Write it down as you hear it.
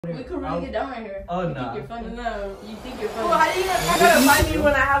We could really get down right here. Oh, you no. think you're funny? No. You think you're funny? Well, how do you gonna find me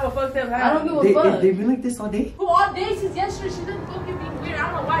when I have a fucked up hat? I don't give a fuck. They've been like this all day? Who all day since yesterday? She's been fucking being weird.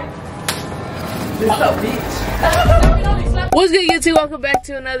 I don't know why. This is a bitch. What's good, YouTube? Welcome back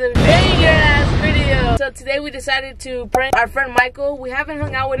to another banger ass video. So today we decided to prank our friend Michael. We haven't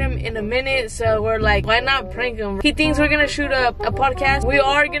hung out with him in a minute, so we're like, why not prank him? He thinks we're gonna shoot a podcast. We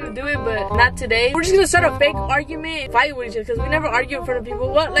are gonna do it, but not today. We're just gonna start a fake argument, fight with each other, because we never argue in front of people.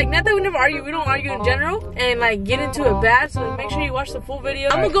 What? Like, not that we never argue, we don't argue in general, and like get into it bad. So make sure you watch the full video.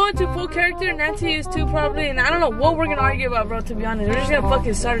 I'm gonna go into full character. Nancy is too probably, and I don't know what we're gonna argue about, bro. To be honest, we're just gonna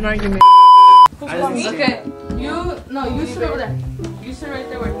fucking start an argument. Okay, you sit over there. You sit right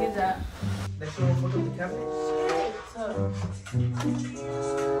there where he's at. Let's show him photo of the camera.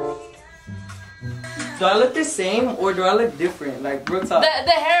 Do I look the same or do I look different? Like, real talk.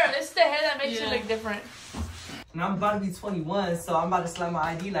 The hair, it's the hair that makes you look different. And I'm about to be 21, so I'm about to slap my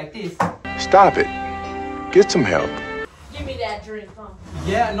ID like this. Stop it. Get some help. Give me that drink, huh?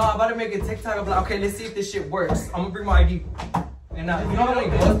 Yeah, no, I'm about to make a TikTok. I'm like, okay, let's see if this shit works. I'm gonna bring my ID. And now, you know how many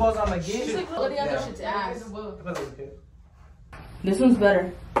buzz balls I'm gonna get? What the other shit's ass? Okay. This one's better.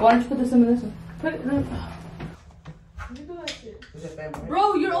 Why don't you put this in this one? Put it in.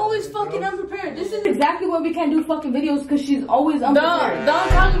 Bro, you're always fucking unprepared. This is exactly why we can't do fucking videos, because she's always unprepared. Don't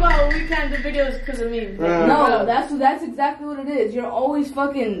talk about we can't do videos because of me. No, that's exactly what it is. You're always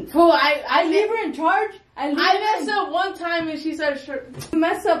fucking. Fool, I leave her in charge. I messed up one time and she said sure. You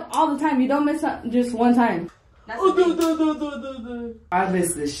mess up all the time. You don't mess up just one time. I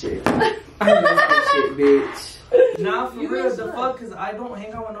miss this shit. I miss this shit, bitch. Nah, for real, the fuck, cause I don't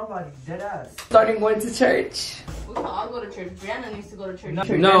hang out with nobody. Dead ass. Starting going to church. We can all go to church. Brianna needs to go to church.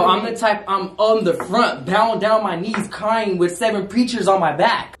 No, I'm the type, I'm on the front, bowing down my knees, crying with 7 preachers on my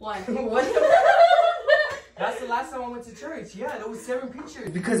back. Why? That's the last time I went to church. Yeah, there was 7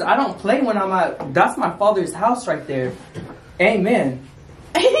 preachers. Because I don't play when I'm at, that's my father's house right there. Amen.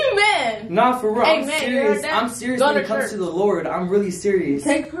 Amen. Nah, for real, I'm Amen. serious. I'm serious when it comes to the Lord. I'm really serious.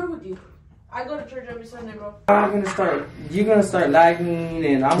 Take her with you. I go to church every Sunday, bro. You're gonna start lagging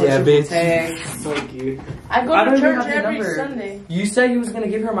and I'm gonna shoot text. Fuck you. I go to church every Sunday. You said you was gonna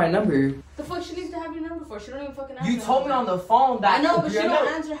give her my number. The fuck she needs to have your number for? She don't even fucking answer. You told me on the phone that I know, but she don't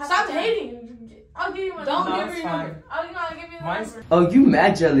answer. Stop hating. I'll give you my number. Don't give her your number. I'll give you the number. Oh, you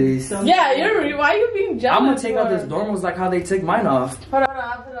mad jealous. Yeah, why are you being jealous? I'm gonna take out this normals like how they took mine off. Hold on,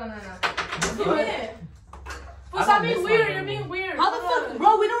 I'll put it on right now. Give me it. Well, stop being weird. You're being weird. How the fuck?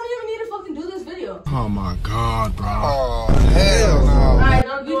 Bro, we don't even need to fucking do this video. Oh my god, bro. Oh, hell no. Alright,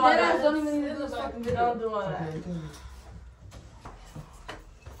 don't do You all dead that. ass don't even need to do this fucking video. Don't do all that.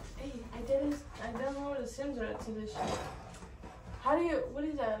 Hey, I don't know where the Sims are to this shit. How do you, what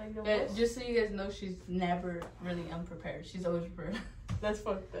is that? Like Yeah, just so you guys know, she's never really unprepared. She's always prepared. That's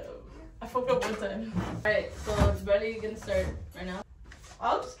fucked up. I fucked up one time. Alright, so it's barely gonna start right now.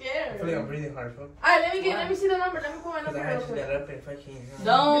 I'm scared. I feel like I'm breathing hard, bro. Alright, let me see the number. Let me put my number real quick. up if I can't.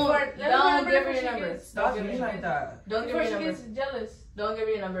 Don't give her your number. Stop being like that. Don't give her Before your she number. gets jealous. Don't give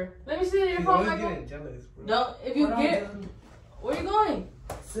her your number. Let me see your She's phone, always Michael. getting jealous, bro. Don't, if you get, where you going?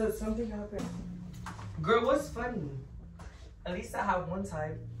 So something happened. Girl, what's funny? At least I have one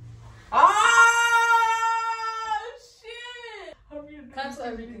type. Oh, shit! Cancel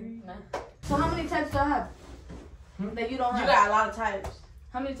everything. Nah. So how many types do I have? That you don't have? You got a lot of types.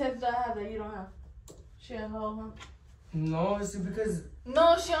 How many types do I have that you don't have? She a hoe, huh? No, it's because...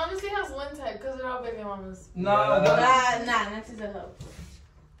 No, she honestly has one type because they're all baby mamas. No, Nah, Nancy's a hoe.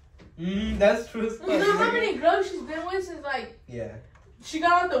 That's true. You know how many girls she's been with since like... Yeah. She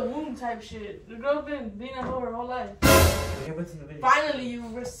got out the womb type shit. The girl's been being a hoe her whole life. Finally, you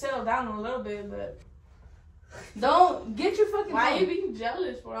settled down a little bit, but... Don't get your fucking Why are you phone. being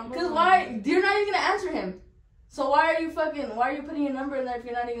jealous for? Because why? You're not even gonna answer him. So why are you putting your number in there if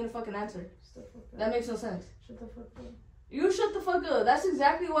you're not even gonna fucking answer? That makes no sense. Shut the fuck up. You shut the fuck up. That's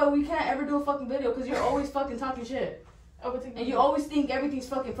exactly why we can't ever do a fucking video, because you're always fucking talking shit. And you always think everything's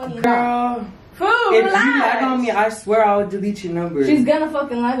fucking funny. Girl, if you lag on me, I swear I will delete your number. She's gonna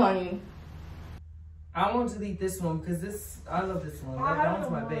fucking lag on you. I won't delete this one because this, I love this one. That one's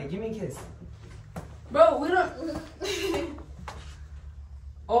my babe. Give me a kiss. Bro, we don't.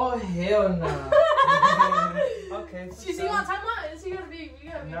 Oh, hell no. Okay. She see you on timeline. It's you gotta be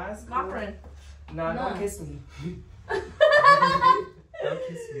Nice, my cool. friend. Nah, don't kiss me. Don't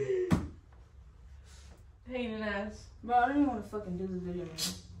kiss me. Hating ass. Bro, I don't even want to fucking do this video,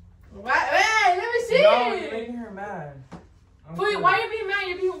 man. Why? Hey, let me see No, it. you're making her mad. Wait, why are you being mad?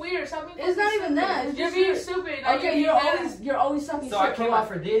 You're being weird. Stop being It's not even that. It's you're just being stupid. Like, okay, you're always talking shit. So I came out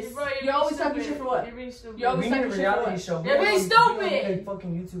for this. Bro, You're always talking shit for what? You're being stupid. You're always We need a talking shit for reality what? show. You're being We stupid. need a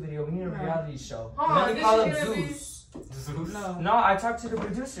fucking YouTube video. We need a reality show. Huh, Let me this call is up gonna be- Zeus. No. No, I talked to the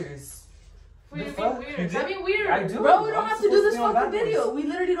producers. You're The being fuck? weird. You Stop did? being weird. I do. Bro, we don't I'm have to do supposed this be on fucking Bad Boys. video. We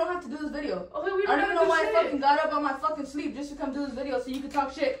literally don't have to do this video. Okay, we I don't even know do why I shit. fucking got up on my fucking sleep just to come do this video so you can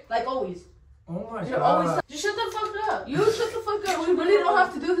talk shit like always. Oh my You're god. always Just shut the fuck up. you shut the fuck up. We really don't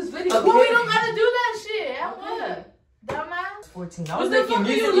have to do this video. Okay. Well, we don't gotta do that shit. At Okay. what? Dumbass. 14. I What was the making fuck are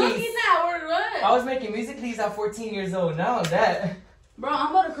music you leads. looking at? Or what? I was making music leads at 14 years old. Now I'm that. Bro, I'm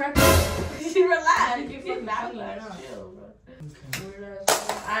about to crack you. Relax. You You fucking fucking bad. funny right now. Chill, bro. Weird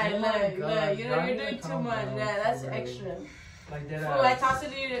ass. Alright, Oh my look. God, You know Brianna, you're doing too calm much. down, Yeah, that's for real. extra. Like that. Fool, I tossed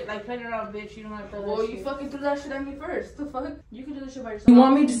it to you like playing around, bitch. You don't have to. do that Well, you shit. fucking threw that shit at me first. The fuck? You can do this shit by yourself. You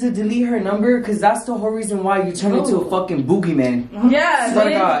want me just to delete her number? Because that's the whole reason why you turned into a fucking boogeyman. Yeah, Swear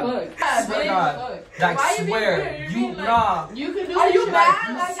to bitch. God. Yeah, Swear to bitch. God. Like, Why you being swear. weird? You're You, being like- nah. You can do Are this you shit.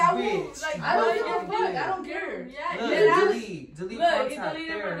 mad? Like, Like I you won't. switch. Like I don't give a what? fuck. I don't care. Yeah, Look, yeah. delete Look, you contact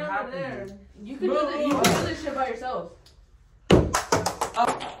deleted there. my number Happy. there. You can do this shit by yourself.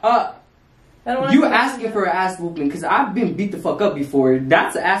 You asking for an ass whooping because I've been beat the fuck up before.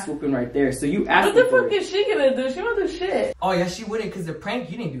 That's an ass whooping right there. So you What asking the for fuck it. is she gonna do? She won't do shit. Oh yeah, she wouldn't because the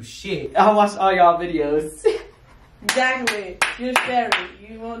prank you didn't do shit. I watched all y'all videos. Exactly. You're scary.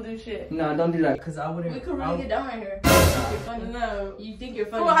 You won't do shit. No, don't do that because I wouldn't. We could really get down right here. You're funny. No. You think you're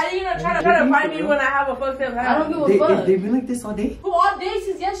funny. Fool, how you gonna try to find me when I have a fucked up I don't hand? give a fuck. They been like this all day. Who all day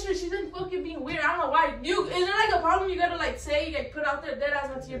since yesterday? She's been fucking being weird. I don't know why. You is there like a problem you gotta like say like put out there dead ass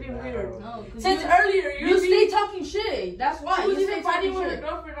until you're being weird? No, 'cause Since you, earlier you stay talking shit. That's why. She was You even stay fighting talking with her shit.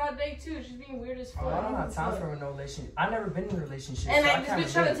 girlfriend all day too. She's being weird as fuck. I don't have time for no relationship. I've never been in a relationship. And so like this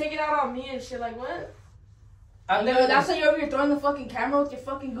bitch trying to take it out on me and shit. Like what? I've You never. know, that's why you're over here throwing the fucking camera with your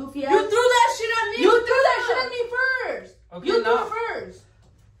fucking goofy ass. You threw that shit at me. You What threw the that fuck? shit at me first. Okay, You threw now- it first.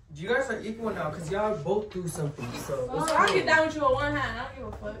 You guys are equal now because y'all both do something. So So I'll get down with you with one hand. I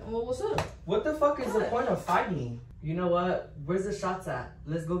don't give a fuck. Well, what's up? what the fuck is the point of fighting? You know what? Where's the shots at?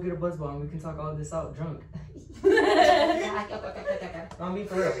 Let's go get a buzz ball and we can talk all this out drunk. I'm being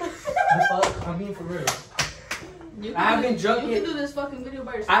for real. The fuck? I'm being for real. You I haven't drunk You it. can do this fucking video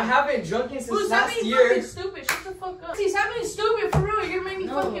by yourself. I haven't drunken Fool, since stop last being year. fucking stupid. Shut the fuck up. See, stop being stupid for real. You're making me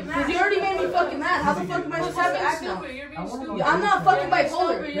No, fucking mad. because you already made me fucking mad. How the fuck am I supposed Stop to being act now? stupid. You're I being wanna stupid. go I'm not fucking You're being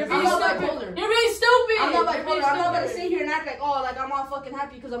bipolar. stupid. You're I'm being not stupid. bipolar. You're being stupid. I'm not You're being bipolar. I'm not about to stupid. sit here and act like, oh, like I'm all fucking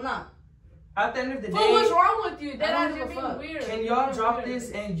happy because I'm not. At the end of the Fool, what's day, wrong with you? I That don't ass, give you're a being fuck. weird. can y'all drop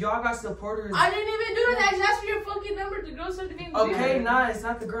this and y'all got supporters? I didn't even do that. I just asked for your fucking number to go something being Okay, weird. nah, it's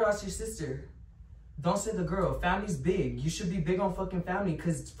not the girl, that's your sister. Don't say the girl. Family's big. You should be big on fucking family.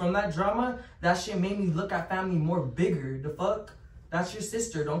 Cause from that drama, that shit made me look at family more bigger. The fuck? That's your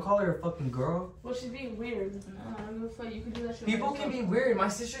sister. Don't call her a fucking girl. Well, she's being weird. No, I don't give a fuck. You can do that shit. People by can be yourself. weird. My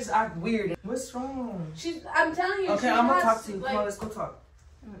sisters act weird. What's wrong? I'm telling you. Okay, she I'm gonna has, talk to you. like, Come on, let's go talk.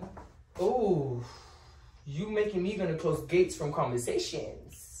 Oh, you making me gonna close gates from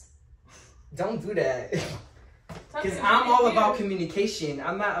conversations. Don't do that. Because I'm all about communication.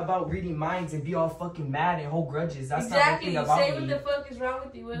 I'm not about reading minds and be all fucking mad and hold grudges. That's Exactly. not the thing Say about what me. the fuck is wrong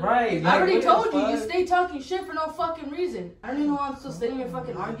with you, Will. Right. I already like, what told the you. You fuck? stay talking shit for no fucking reason. I don't even know why I'm still sitting here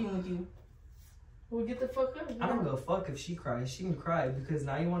fucking arguing with you. Well, get the fuck up. I don't give a fuck if she cries. She can cry because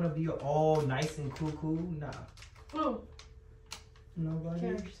now you want to be all nice and cool. Nah. Who Nobody.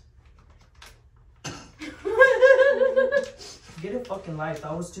 cares? Get a fucking life.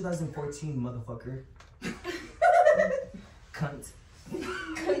 That was 2014, motherfucker. Cunt.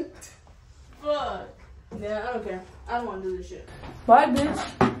 Fuck. Yeah, I don't care. I don't want to do this shit. Why,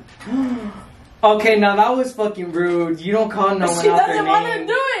 bitch? Okay, now that was fucking rude. You don't call no one She out doesn't their want to name.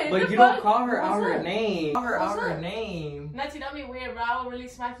 do it. But The you fuck? don't call her out What's her up? name. Call her What's out her up? name. Nancy, don't be weird, bro. I will really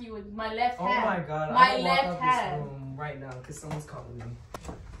smack you with my left Oh hand. my god. My I'm gonna walk left out hand. this room right now because someone's calling me.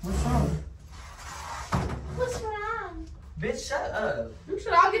 What's wrong? What's wrong? Bitch, shut up.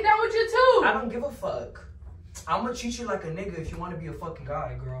 I'll get down with you too. I don't give a fuck. I'm gonna treat you like a nigga if you want to be a fucking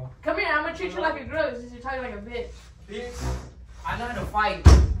guy, girl. Come here. I'm gonna treat you like a girl since you're talking like a bitch. Bitch, I know how to fight.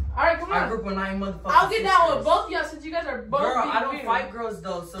 All right, come I on. grew up with 9 motherfuckers. I'll get down with both y'all since you guys are both. Girl, being I don't weird. fight girls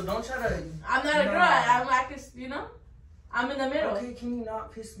though, so don't try to. I'm not a girl. I'm like, you know, I'm in the middle. Okay, can you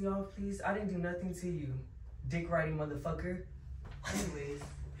not piss me off, please? I didn't do nothing to you, dick riding motherfucker. Anyways,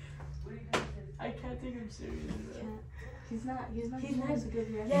 what are you gonna say? I can't take him serious. Bro. He's not. He's not. He's not. a good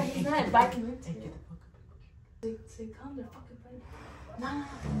reaction. Yeah, he's not backing into Hey, it. get the fuck Say, calm down, fucking buddy. Nah.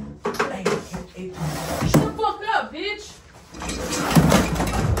 up. Hey. Shut the fuck up, bitch.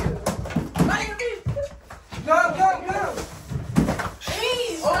 Go.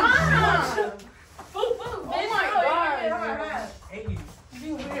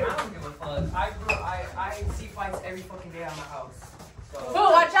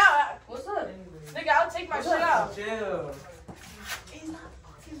 Stop, chill. He's not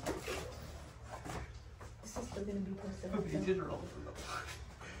fucking. This is still gonna be posted. You did roll.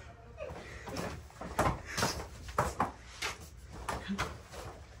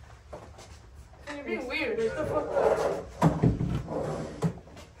 You're being weird. What the fuck?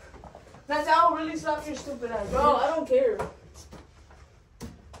 That's how I'll really slap your stupid ass. Bro, I don't care.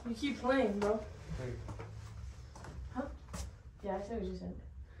 You keep playing, bro. Huh? Yeah, I said what you said.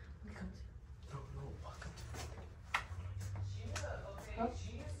 No, fuck.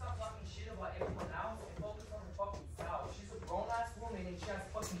 She needs to stop talking shit about everyone else and focus on her fucking self. She's a grown ass woman and she has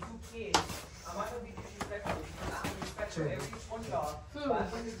fucking 2 kids. I'm not gonna be disrespectful because I respect her every one of y'all. But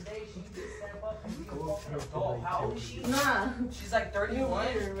at the end of the day, she needs to step up and be a fucking adult. How old is she? Nah. She's like 31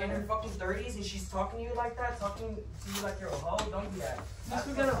 in her fucking 30s and she's talking to you like that, talking to you like you're a hoe. Don't do that.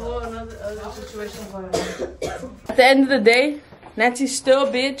 We got a whole other situation going on. At the end of the day, Nancy's still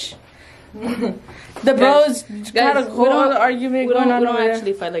a bitch. The bros got a whole other argument going on. We don't over there.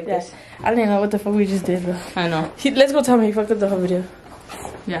 actually fight like this. I don't even know what the fuck we just did, bro. I know. Let's go tell him he fucked up the whole video.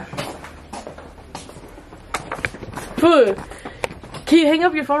 Yeah. Pooh, can you hang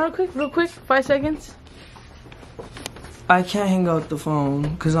up your phone real quick? 5 seconds. I can't hang out the phone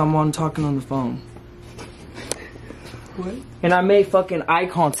because I'm on talking on the phone. What? And I made fucking eye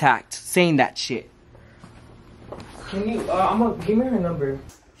contact saying that shit. Can you, give me her number.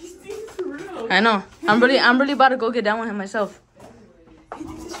 I know. I'm really about to go get down with him myself. He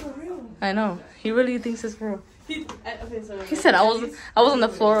thinks it's for real. I know. He really thinks it's for real. Okay, so He said I was on the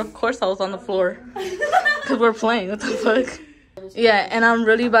floor. Of course I was on the floor. Cause we're playing. What the fuck? Yeah, and I'm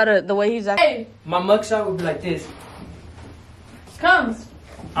really about to the way he's acting. Hey, My mugshot would be like this. comes.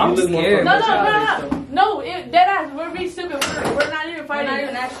 I'm scared. No, dead ass. We're being stupid. We're not even We're fighting. not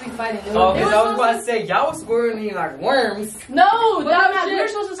even actually fighting. Oh, It because was I was about to supposed say, y'all was squirting me like worms. No, That we were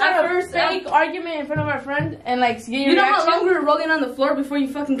supposed to start a fake argument in front of our friend and like get your You know how reaction. long we were rolling on the floor before you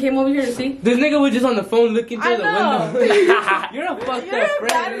fucking came over here to see? This nigga was just on the phone looking I through the know. window. You're a fucked You're up a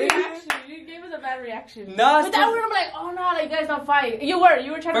bad friend. reaction. You gave us a bad reaction. Nah, But then we were like, oh no, like, you guys don't fight. You were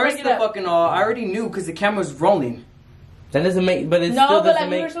trying to first break it the up. fucking all, I already knew because the camera's rolling. That doesn't make, but it No, still but doesn't like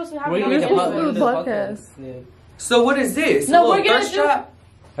make. we were supposed to have We're a gonna make a conversation. podcast. Yeah. So what is this? No, A we're little gonna thirst do- trap?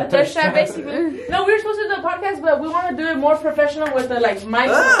 A thirst trap, basically. No, we were supposed to do a podcast, but we want to do it more professional with the like mic.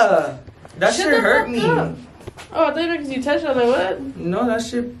 That shit hurt me. Up. Oh, I thought because you touched it. I was like, what? No, that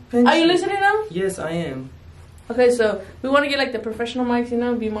shit pinched Are you me. listening now? Yes, I am. Okay, so we want to get like the professional mics, you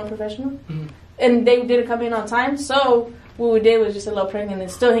know, be more professional. Mhm. And they didn't come in on time, so what we did was just a little prank and then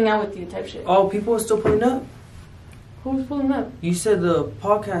still hang out with you type shit. Oh, people are still pulling up? Who's pulling up? You said the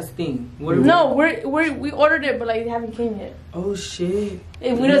podcast thing. What No, we ordered it, but like it haven't came yet. Oh, shit.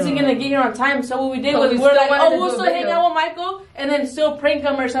 If we wasn't gonna get here on time, so what we did So was we we were still like, wanted oh, to we'll do a still hang video. out with Michael and then still prank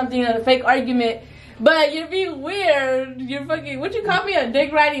him or something, a fake argument. But you're being weird. You're fucking. What you call me a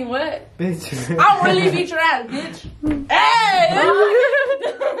dick riding what? Bitch. I'll really beat your ass, bitch. Hey.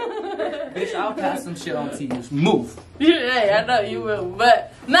 Bitch, I'll pass some shit on to you. Move. Hey, I know you will,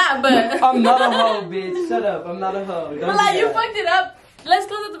 but not but. I'm not a hoe, bitch. Shut up. I'm not a hoe. Don't But like do you that. fucked it up. Let's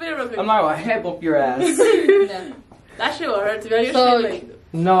close up the video real quick. I'm not gonna head bump your ass. Yeah. That shit will hurt to be honest. So- Like,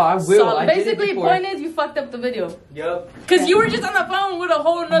 No, I will. So I did it Basically, before. point is you fucked up the video. Yup. cause you were just on the phone with a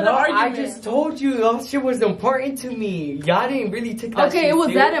whole nother No, argument. I just told you that shit was important to me. Y'all didn't really take that Okay, shit it was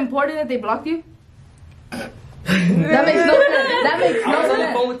serious. that important that they blocked you? That makes no sense. That makes I was no on the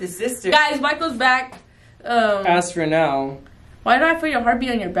sense. phone with the sister. Guys, Michael's back. As for now, Why do I feel your heartbeat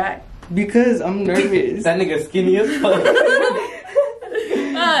on your back? because I'm nervous. That nigga skinny as fuck.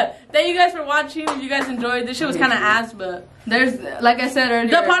 Thank you guys for watching. If you guys enjoyed, this shit was kind of ass, but There's, like I said earlier.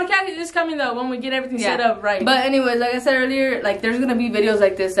 the podcast is coming though when we get everything set up right. But anyways, like I said earlier, like there's gonna be videos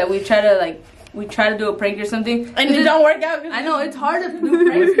like this that we try to do a prank or something. and it don't work out. I know it's hard to do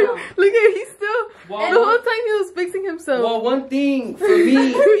pranks now. Look at he's still. Well, The whole time he was fixing himself. Well, one thing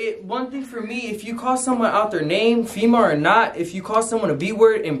for me, if you call someone out their name, female or not, if you call someone a B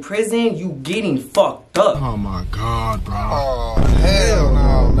word in prison, you getting fucked up. Oh my God, bro. Oh, hell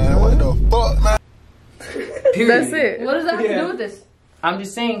no, man. What the fuck, man? Period. That's it. What does that have to do with this? I'm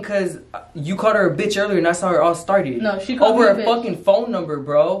just saying, cause you called her a bitch earlier, and that's how it all started. No, she called over me a a bitch. fucking phone number,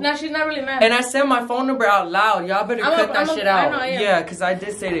 bro. No, she's not really mad. And I said my phone number out loud. Y'all better cut that shit out. I know, yeah. Yeah, cause I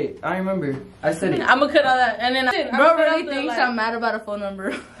did say it. I remember. I said it. I'm gonna cut all that, and then Bro really thinks I'm mad about a phone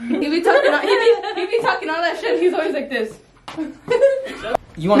number. he be talking all that shit. He's always like this.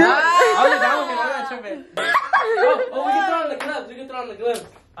 You want? I was down with it. I'm not tripping. Oh, we can throw on the gloves. We can throw on the gloves.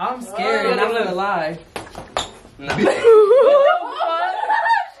 I'm scared, and I'm gonna lie.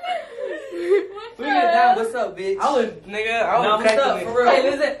 We get down. What's up, bitch? I would, nigga. I would Nah, crack what's up, you, for nigga. real? Hey,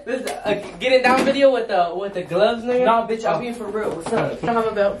 listen. Get it down video with the gloves, nigga. Nah, bitch, I'm being for real. What's up? I don't have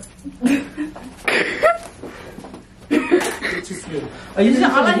a belt. Are you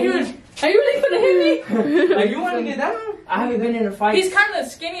All I hear is, are you really gonna hit me? Are you want to get down? I haven't been in a fight. He's kind of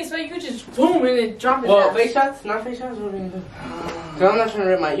skinny, so you could just boom and then drop his Well, ass. face shots? Not face shots? What are we gonna do? Cause I'm not trying to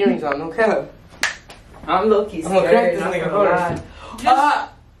rip my earrings out, no cap. I'm low-key I'm gonna crack scared. this Not nigga gonna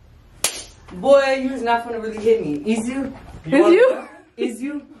first. boy, you're not gonna really hit me. Is you? Is you? Is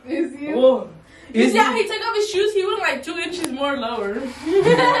you? Whoa. You see how he took off his shoes? He went like 2 inches more lower.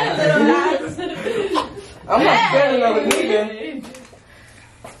 I'm not scared of no nigga.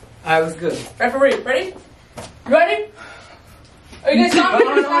 Alright, what's good? Referee, ready? Ready? Are you guys stopping?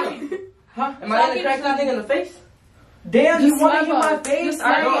 Huh? Am I gonna crack that nigga in the face? Damn, you Just want to slap hit my us. face? Just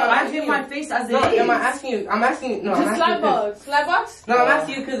slap us. I hit my face as it No, is. am I asking you? I'm asking you. No, I'm Just asking you. slap box. Slap box? No, I'm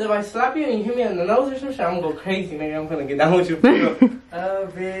asking you because if I slap you and you hit me on the nose or some shit, I'm gonna go crazy, nigga. I'm gonna get down with you. Oh,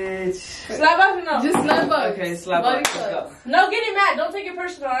 bitch. Slap box or no? Just slap box. Okay, slap Body up. Let's shots. go. No getting mad. Don't take it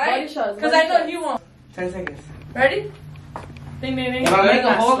personal, alright? Body shots. Because I know you won't. 10 seconds. Ready? Ding, ding, ding. If I make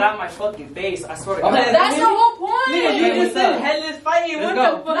a hole, slap my fucking face. I swear to Okay. God. That's the whole point. nigga, you Hey, just what's said up? headless fighting. Let's What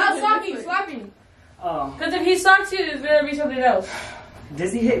go. the fuck? Not slapping, slapping. Oh. Because if he socks you, it's gonna be something else.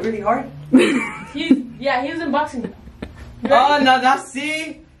 Does he hit really hard? Yeah, he was in boxing. Oh, no, that's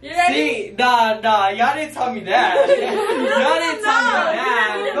see? You ready? See? Nah, y'all didn't tell me that. Y'all didn't tell me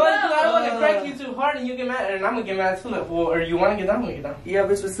that. No, because I don't want to crack you too hard and you get mad, and I'm gonna get mad too. Like, well, or you want to get down, we get down. Yeah,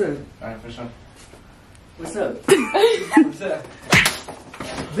 bitch, what's up? Alright, for sure. What's up? What's up?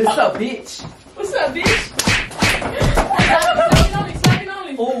 What's up, bitch? What's up, bitch? Slapping only, slapping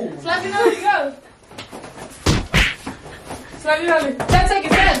only. Oh. Slapping only, go. Slapping only. 10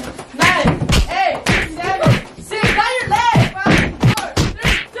 seconds, 10, 9, 8, 7, 6, down your leg. 5, 4, 3,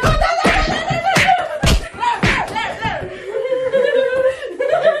 2,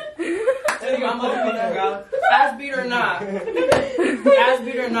 I'm gonna fucking ground. Ass beat or not. Ass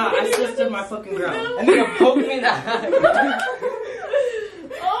beat or not. I still stood my fucking ground. And nigga poked me in the eye.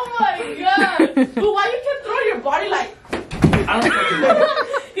 Oh my god. But why you kept throwing your body like... I don't fucking know.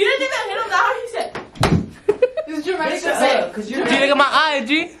 He didn't even hit him that hard, he said... It's dramatic Shut effect. up, 'cause you're G, look at my eye,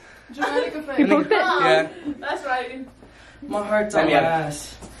 G. Dramatic effect. Yeah. That's right. my heart's Let on me my have it.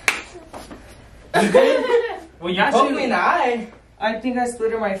 ass. Well, you poked me in the eye. I think I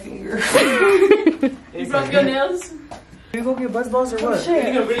split my finger. You broke your nails? You go get buzz balls or what?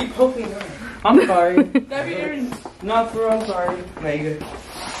 Nigga really poked me in the eye. I'm sorry. Grab your earrings. Not for real, I'm sorry. No, you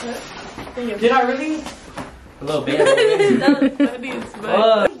good. Did I really? A little bit.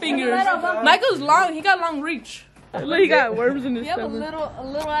 Fingers. Michael's long. He got long reach. Look, he got worms in his You have a stomach.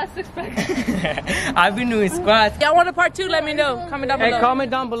 little ass six pack. I've been doing squats. Y'all want a part 2? Let me know. Comment down below. Hey, comment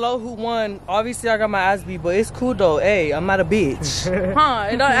down below who won. Obviously, I got my ass beat, but it's cool though. Hey, I'm not a bitch. Huh?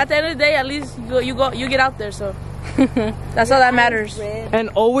 At the end of the day, at least you get out there. So that's all that matters. And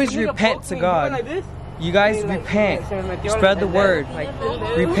always repent to God. You guys repent. Spread the word.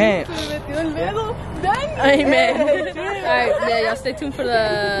 Repent. Amen. Alright, yeah, y'all stay tuned for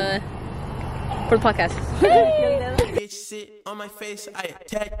the podcast. Bitch sit on my face, I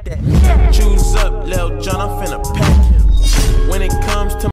attack that. Choose up, Lil John, I'm finna pack him. When it comes to